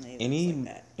definitely looks any like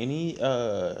that. any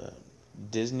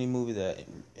Disney movie that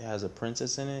has a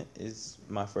princess in it is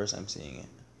my first time seeing it,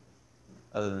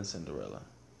 other than Cinderella.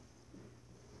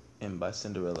 And by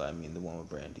Cinderella, I mean the one with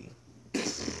Brandy.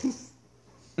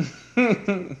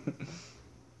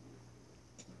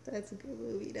 That's a good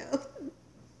movie though.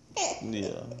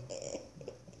 Yeah,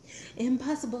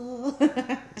 Impossible.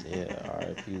 yeah.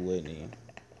 R.I.P. Whitney.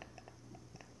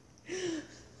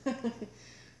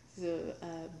 So,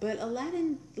 but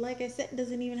Aladdin, like I said,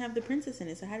 doesn't even have the princess in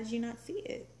it. So how did you not see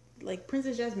it? Like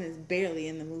Princess Jasmine is barely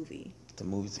in the movie. The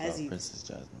movie's about Princess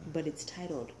Jasmine. But it's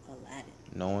titled Aladdin.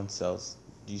 No one sells.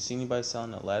 Do you see anybody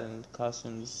selling Aladdin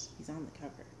costumes? He's on the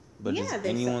cover. But does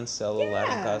anyone sell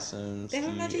Aladdin costumes? Do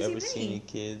you ever see any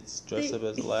kids dress up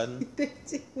as Aladdin?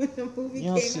 When the movie you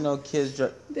don't see no kids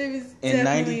dress. There was in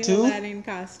 '92 Aladdin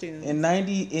costumes. In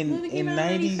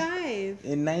 95.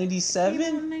 In '97.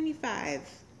 In '95.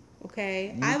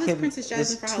 Okay, I was Princess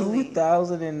Jasmine for Halloween.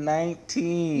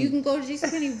 2019. You can go to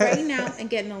JCPenney right now and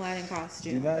get an Aladdin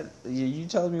costume. You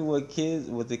telling me what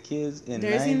the kids in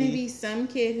There's 90? going to be some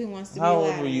kid who wants to be How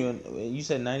Aladdin. old were you? You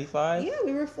said 95? Yeah,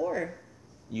 we were 4.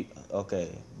 You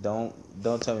okay? Don't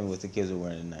tell me what the kids were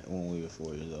wearing when we were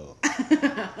 4 years old.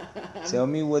 Tell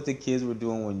me what the kids were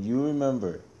doing when you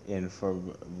remember.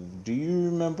 Do you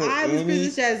remember? I was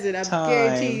Princess Jasmine. I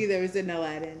guarantee you there was an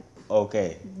Aladdin.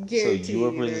 Okay, Guarantee so you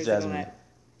were Princess Jasmine.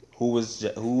 Who was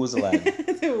Aladdin?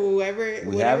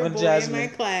 whatever boy in my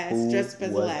class dressed up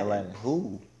as Aladdin.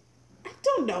 Who? I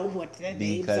don't know what the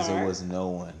names are. Because it was no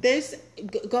one.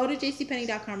 Go to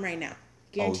jcpenney.com right now.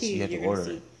 Guarantee you have to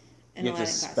order it. You have to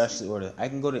specially order. I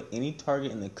can go to any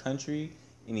Target in the country,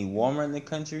 any Walmart in the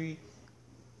country,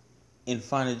 and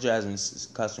find a Jasmine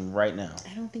costume right now.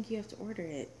 I don't think you have to order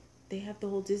it. They have the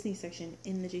whole Disney section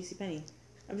in the JCPenney.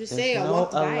 I'm just saying, I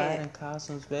walked by it. There's no Aladdin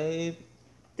costumes, babe.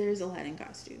 There's Aladdin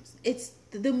costumes.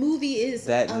 The movie is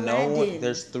Aladdin.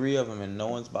 There's 3 of them and no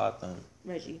one's bought them.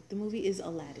 Reggie, the movie is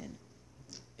Aladdin.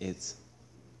 It's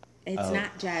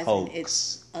not Jasmine. Hoax.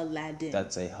 It's Aladdin.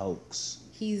 That's a hoax.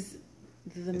 He's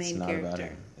the main character. About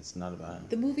him. It's not about him.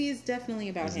 The movie is definitely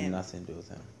about him. It has nothing to do with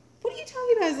him. What are you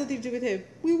talking about? It has nothing to do with him.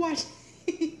 We watch.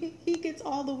 He gets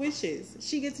all the wishes.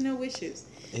 She gets no wishes.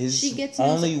 His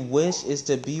only wish is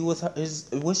to be with her. His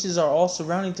wishes are all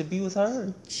surrounding to be with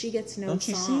her. She gets no song. Don't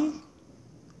you see?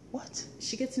 What?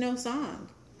 She gets no song.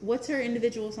 What's her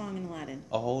individual song in Aladdin?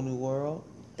 A Whole New World?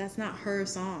 That's not her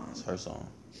song. It's her song.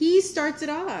 He starts it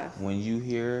off. When you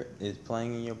hear it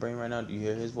playing in your brain right now, do you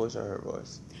hear his voice or her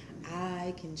voice?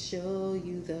 I can show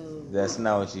you those. That's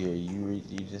not what you hear. You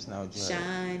just not what you heard.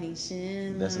 Shining,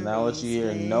 shimmering. That's not what you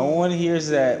hear. No one hears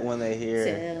that when they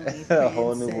hear A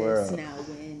Whole New World.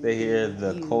 They hear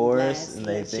the chorus and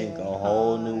they think A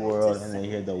Whole New World, and they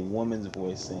hear the woman's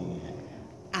voice singing it.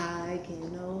 I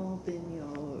can open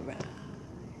your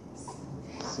eyes.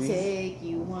 See? Take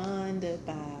you wonder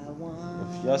by one.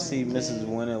 If y'all see Mrs.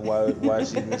 winning, why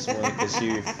she Miss winning? Because she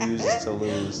refuses to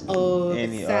lose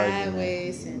any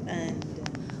argument.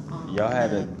 Y'all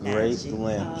had a great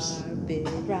glimpse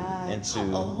into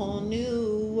a whole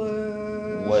new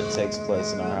world. What takes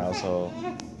place in our household.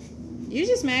 You're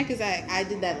just mad because I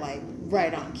did that like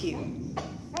right on cue.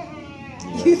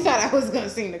 Yeah. You thought I was going to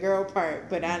sing the girl part,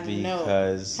 but I know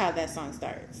how that song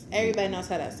starts. Everybody knows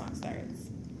how that song starts.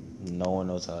 No one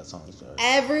knows how that song starts.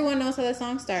 Everyone knows how that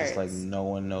song starts. It's like no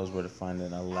one knows where to find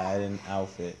an Aladdin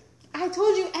outfit. I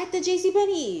told you at the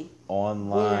JCPenney.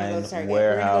 Online warehouse.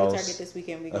 We're going to go to Target this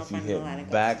weekend. We're going to find an Aladdin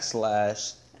costume. / I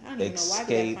don't even know why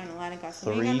we gotta find an Aladdin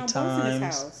costume. 3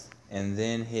 times. And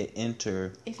then hit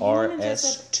enter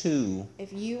RS2.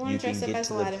 If you want to dress up as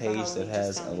Aladdin for Halloween, that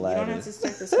has Aladdin. You don't have to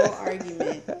start this whole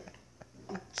argument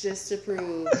just to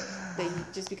prove that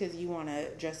just because you want to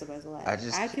dress up as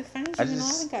Aladdin. I could find you an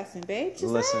Aladdin costume, babe.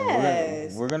 Just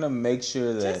ask. We're gonna make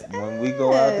sure that when we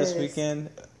go out this weekend,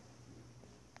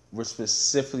 we're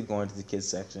specifically going to the kids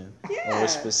section. Yeah. And we're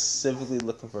specifically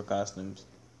looking for costumes.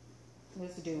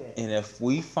 Let's do it. And if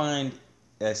we find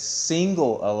a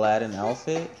single Aladdin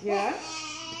outfit,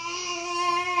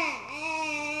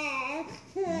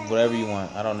 whatever you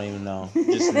want, I don't even know.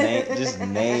 Just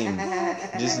name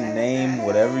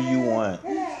whatever you want,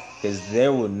 because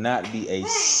there will not be a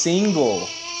single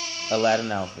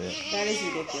Aladdin outfit. That is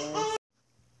ridiculous.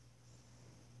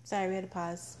 Sorry, we had to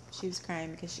pause. She was crying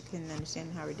because she couldn't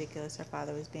understand how ridiculous her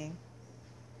father was being.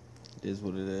 It is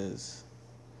what it is.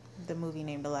 The movie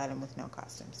named Aladdin with no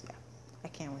costumes. Yeah. I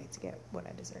can't wait to get what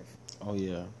I deserve. Oh,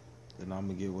 yeah. Then I'm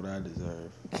going to get what I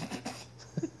deserve.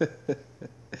 Because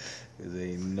there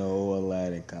ain't no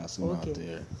Aladdin costume out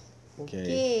there.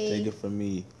 Okay. Take it from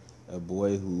me. A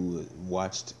boy who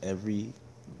watched every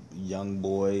young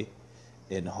boy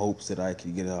in hopes that I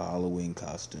could get a Halloween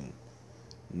costume.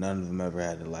 None of them ever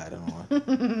had Aladdin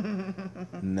on.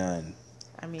 None.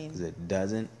 I mean, because it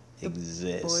doesn't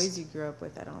exist. Boys you grew up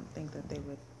with, I don't think that they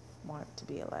would want to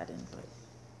be Aladdin, but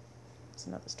it's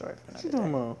another story for another day.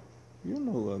 About? You don't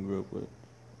know who I grew up with.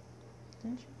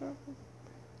 Didn't you grow up with?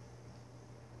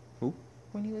 Who?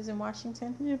 when he was in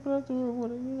Washington. Yeah, but I threw it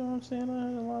with it. You know what I'm saying? I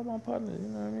had a lot of my partners. You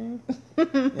know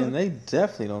what I mean? And they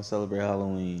definitely don't celebrate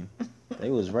Halloween. They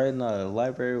was right in the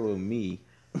library with me.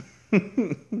 Oh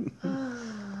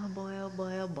boy, oh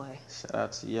boy, oh boy. Shout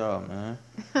out to y'all, man.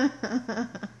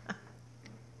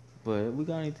 But we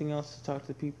got anything else to talk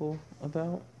to people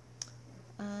about?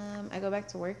 I go back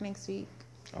to work next week.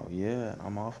 Oh yeah,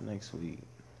 I'm off next week.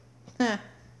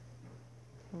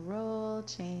 Roll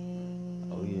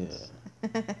change. Oh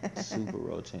yeah, super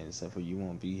roll change. Except for you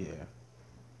won't be here.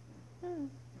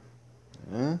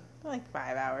 Huh? Like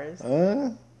 5 hours.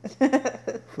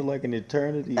 For like an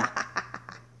eternity.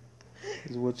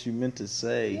 Is what you meant to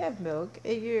say. You have milk.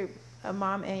 A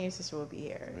mom and your sister will be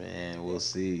here. Man, we'll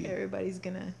see. Everybody's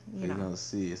gonna, We're gonna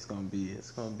see. It's gonna be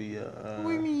a. What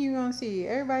do you mean you gonna see?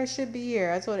 Everybody should be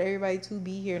here. I told everybody to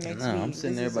be here next week. I'm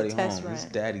sending everybody home. Run. It's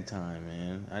daddy time,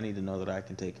 man. I need to know that I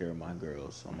can take care of my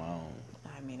girls on my own.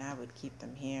 I mean, I would keep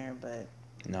them here, but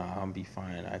No, I'll be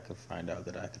fine. I could find out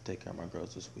that I could take care of my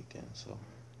girls this weekend, so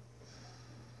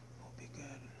we'll be good.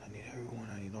 I need everyone.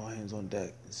 I need all hands on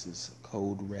deck. This is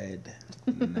code red,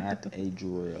 not a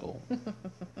drill.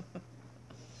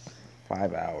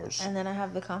 5 hours. And then I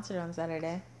have the concert on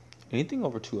Saturday. Anything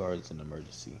over 2 hours is an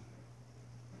emergency.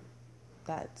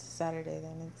 That's Saturday,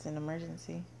 then it's an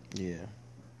emergency. Yeah.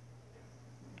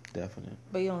 Definite.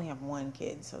 But you only have one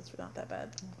kid, so it's not that bad.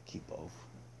 I'll keep both.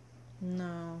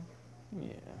 No.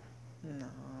 Yeah. No.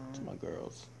 To my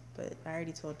girls. But I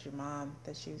already told your mom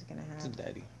that she was gonna It's have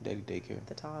daddy. Daddy daycare.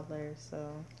 the toddler,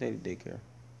 so Daddy daycare.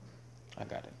 I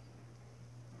got it.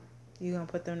 you gonna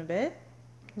put them to bed?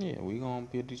 Yeah, we gonna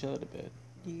put each other to bed.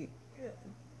 You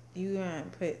gonna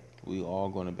put We all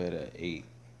going to bed at 8.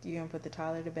 you gonna put the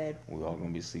toddler to bed We all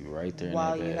gonna be asleep right there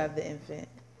while in that bed. you have the infant.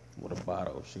 With a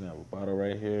bottle. She gonna have a bottle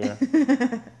right here.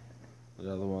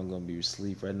 The other one gonna be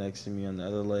asleep right next to me on the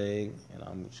other leg, and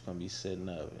I'm just gonna be sitting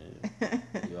up,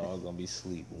 and you all gonna be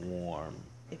asleep warm.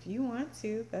 If you want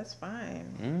to, that's fine.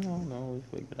 No,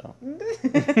 we figured out.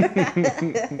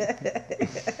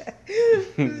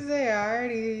 Say I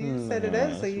already set it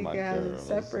up so you can have it girls,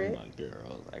 separate. My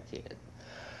girls, I can't.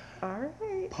 All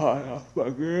right. Pot off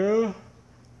my girl.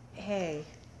 Hey,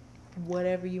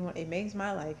 whatever you want. It makes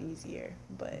my life easier,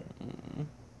 but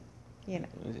you know.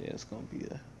 Yeah, it's gonna be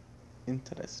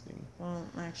interesting. Well,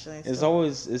 actually, It's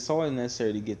always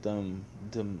necessary to get them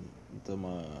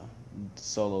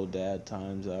solo dad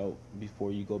times out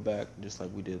before you go back, just like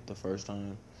we did the first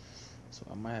time. So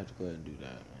I might have to go ahead and do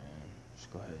that, man. Just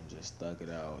go ahead and just thug it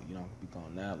out. You don't be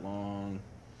gone that long.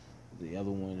 The other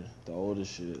one, the older,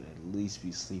 should at least be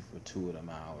asleep for 2 of them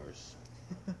hours.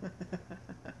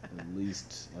 at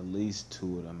least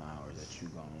 2 of them hours that you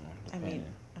gone. I mean,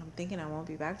 I'm thinking I won't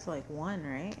be back till like 1,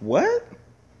 right? What?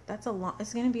 That's a long.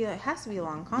 It's gonna be. It has to be a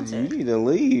long concert. You need to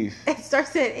leave. It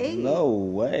starts at 8. No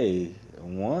way.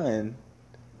 1,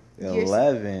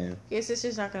 11. Your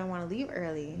sister's not gonna want to leave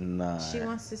early. Nah. She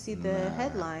wants to see the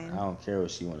headline. I don't care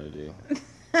what she want to do.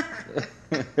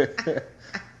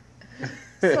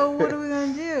 So what are we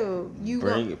gonna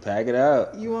do? Pack it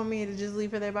up. You want me to just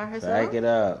leave her there by herself? Pack it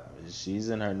up. She's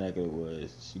in her neck of the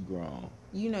woods. She grown.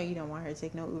 You know you don't want her to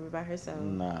take no Uber by herself.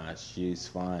 Nah, she's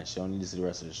fine. She don't need to see the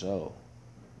rest of the show.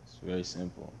 It's very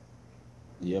simple.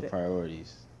 You have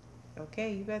priorities.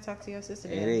 Okay, you better talk to your sister.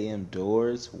 8 a.m.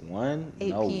 doors, 1? 8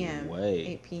 no p.m. way.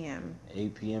 8 p.m.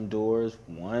 8 p.m. doors,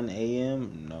 1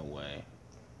 a.m.? No way.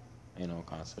 Ain't no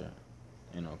concert.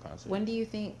 When do you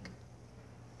think...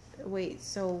 Wait,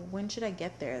 so when should I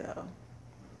get there, though?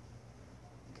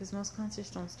 Because most concerts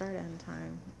don't start at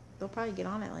time. They'll probably get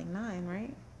on at like 9,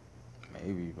 right?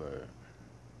 Maybe, but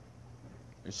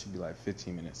it should be like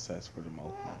 15-minute sets for them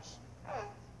openers.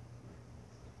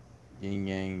 Yin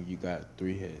Yang, you got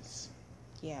 3 hits.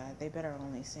 Yeah, they better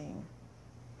only sing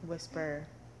Whisper,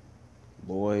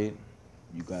 Lloyd,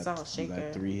 you got Salt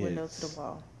Shaker, 3 hits. Window to the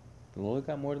Wall. Lloyd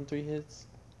got more than 3 hits?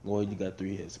 Lloyd, you got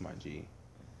 3 hits, my G.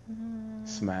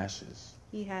 Smashes.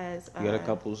 He has... You got a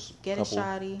couple... Get a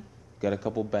Shotty. Got a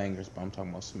couple bangers, but I'm talking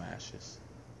about smashes.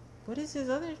 What is his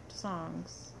other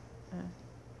songs?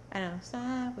 I know.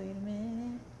 Stop, wait a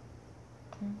minute.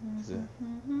 Is it?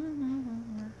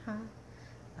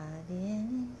 I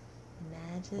didn't, and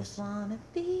I just wanna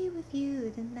be with you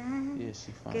tonight. Yeah,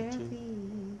 she fine Girl, too.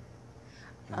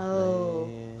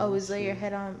 please. Is Lay Your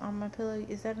Head on My Pillow?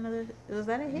 Is that another? Was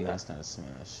that a hit? No, that's not a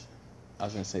smash. I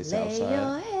was gonna say Lay Southside.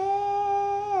 your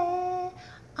head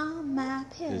on my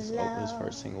pillow. His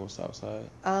first single was Southside.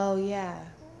 Oh yeah.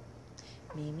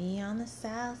 Meet me on the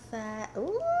south side.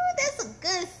 Ooh, that's a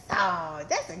good song.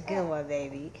 That's a good one,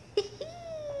 baby.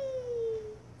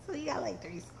 So you got like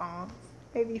 3 songs,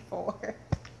 maybe 4.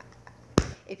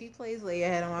 If he plays Lay Your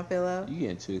Head on My Pillow, You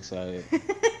getting too excited.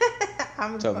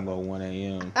 I'm Talking about 1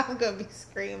 a.m. I'm gonna be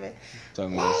screaming.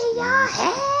 Talking Lay about your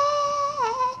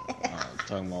head.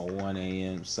 talking about 1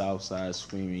 a.m. Southside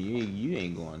screaming. You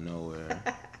ain't going nowhere.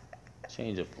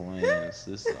 Change of plans.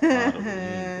 This is audible. You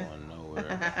ain't going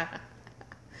nowhere.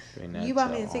 Bring that You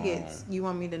bought me to the tickets. home. You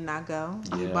want me to not go?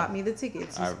 You Yeah. bought me the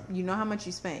tickets. You know how much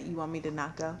you spent. You want me to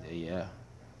not go? Yeah.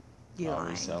 You're I'll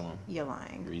lying. resell 'em. You're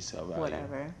lying. Resale value.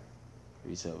 Whatever.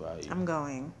 Resale value. I'm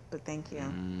going, but thank you.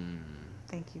 Mm,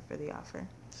 Thank you for the offer.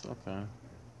 it's okay.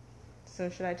 So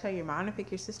should I tell your mom to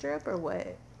pick your sister up or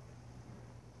what?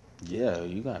 Yeah,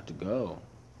 you got to go.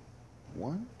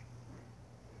 1?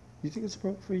 You think it's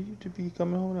appropriate for you to be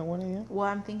coming home at 1 a.m.? Well,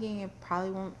 I'm thinking it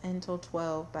probably won't end until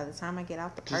 12. By the time I get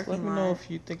out the Just parking let me lot. know if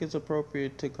you think it's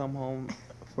appropriate to come home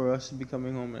for us to be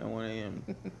coming home at 1 a.m.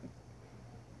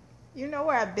 You know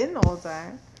where I've been the whole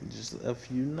time. Just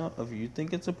if you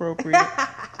think it's appropriate,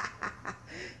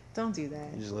 Don't do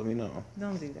that. just let me know.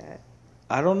 Don't do that.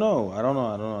 I don't know.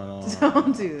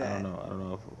 Don't do that. I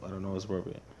don't know if it's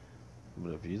appropriate.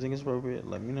 But if you think it's appropriate,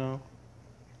 let me know.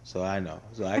 So I know.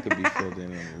 So I could be filled in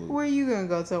the loop. Where are you going to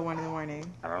go till 1 in the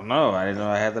morning? I don't know. I didn't know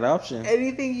I had that option.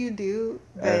 Anything you do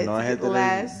I didn't that know I had that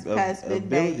last past midnight,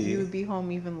 ability. you would be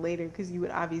home even later because you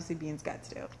would obviously be in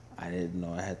Scottsdale. I didn't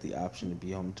know I had the option to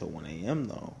be home until 1 a.m.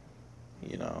 though.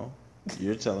 You know,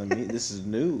 you're telling me this is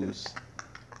news.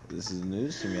 This is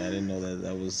news to me. I didn't know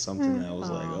that was something that was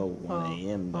like, 1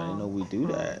 a.m. But I didn't know we do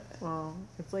that. Well,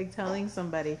 it's like telling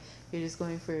somebody you're just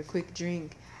going for a quick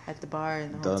drink at the bar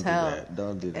in the Don't hotel. do that.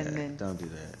 Don't do that. And then Don't do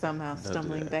that. somehow Don't do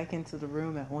stumbling that. back into the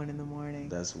room at 1 in the morning.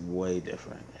 That's way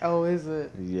different. Oh, is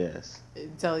it? Yes.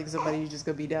 Telling somebody you're just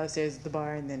going to be downstairs at the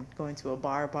bar and then going to a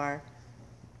bar.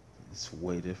 It's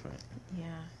way different. Yeah.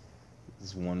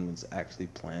 This one was actually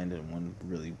planned and one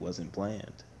really wasn't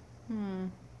planned.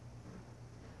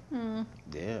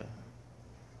 Yeah.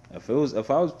 If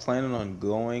I was planning on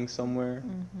going somewhere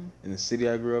in the city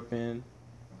I grew up in,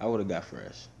 I would have got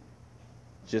fresh.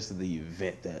 Just the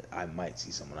event that I might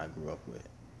see someone I grew up with.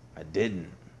 I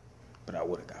didn't, but I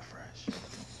would have got fresh.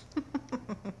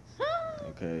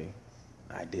 Okay.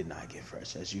 I did not get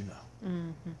fresh, as you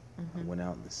know. I went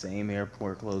out in the same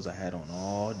airport clothes I had on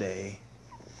all day,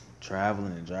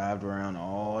 traveling and drived around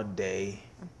all day.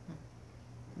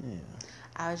 Yeah.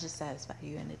 I was just satisfied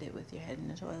you ended it with your head in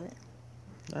the toilet.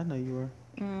 I know you were.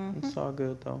 It's all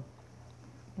good though.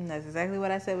 And that's exactly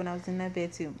what I said when I was in that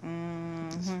bed too.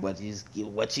 But you just get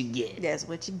what you get. That's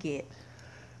what you get.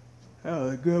 I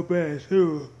was a good bad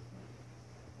too.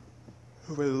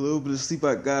 With a little bit of sleep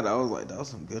I got, I was like, that was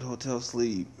some good hotel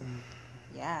sleep.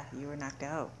 Yeah, you were knocked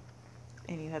out.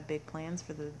 And you have big plans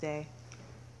for the day.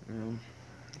 Yeah.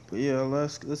 But yeah,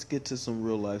 let's get to some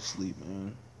real life sleep,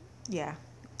 man. Yeah.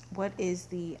 What is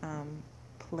the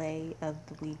play of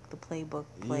the week, the playbook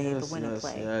play, the winner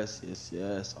play?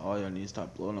 Yes. All y'all need to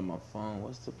stop blowing up my phone.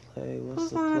 What's the play?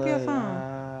 Who's blowing up your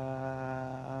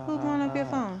phone? Who's blowing up your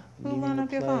phone? Who's blowing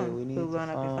up your phone? Who's blowing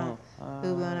up your phone?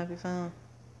 Who's blowing up your phone?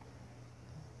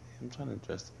 I'm trying to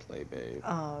address the play, babe.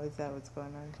 Oh, is that what's going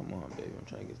on? Come on, baby. I'm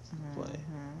trying to get to the play.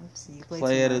 So you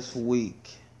Play of this week.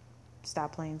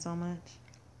 Stop playing so much.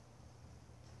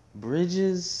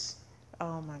 Bridges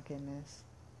Oh my goodness.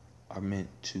 are meant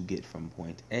to get from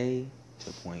point A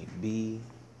to point B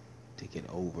to get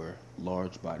over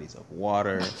large bodies of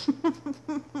water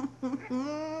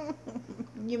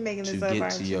You're making to this up, get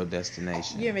aren't to you? your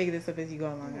destination. You're making this up as you go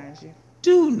along, aren't you?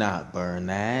 Do not burn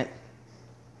that.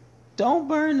 Don't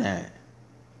burn that.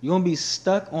 You're going to be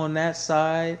stuck on that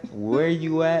side where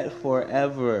you at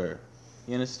forever.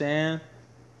 You understand?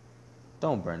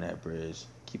 Don't burn that bridge.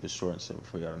 Keep it short and simple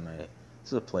for y'all tonight.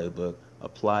 This is a playbook.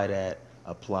 Apply that.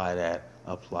 Apply that.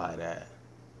 Apply that.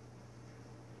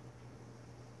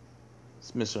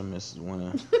 It's Mr. and Mrs.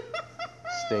 Winner.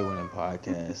 Stay Winning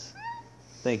Podcast.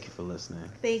 Thank you for listening.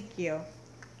 Thank you.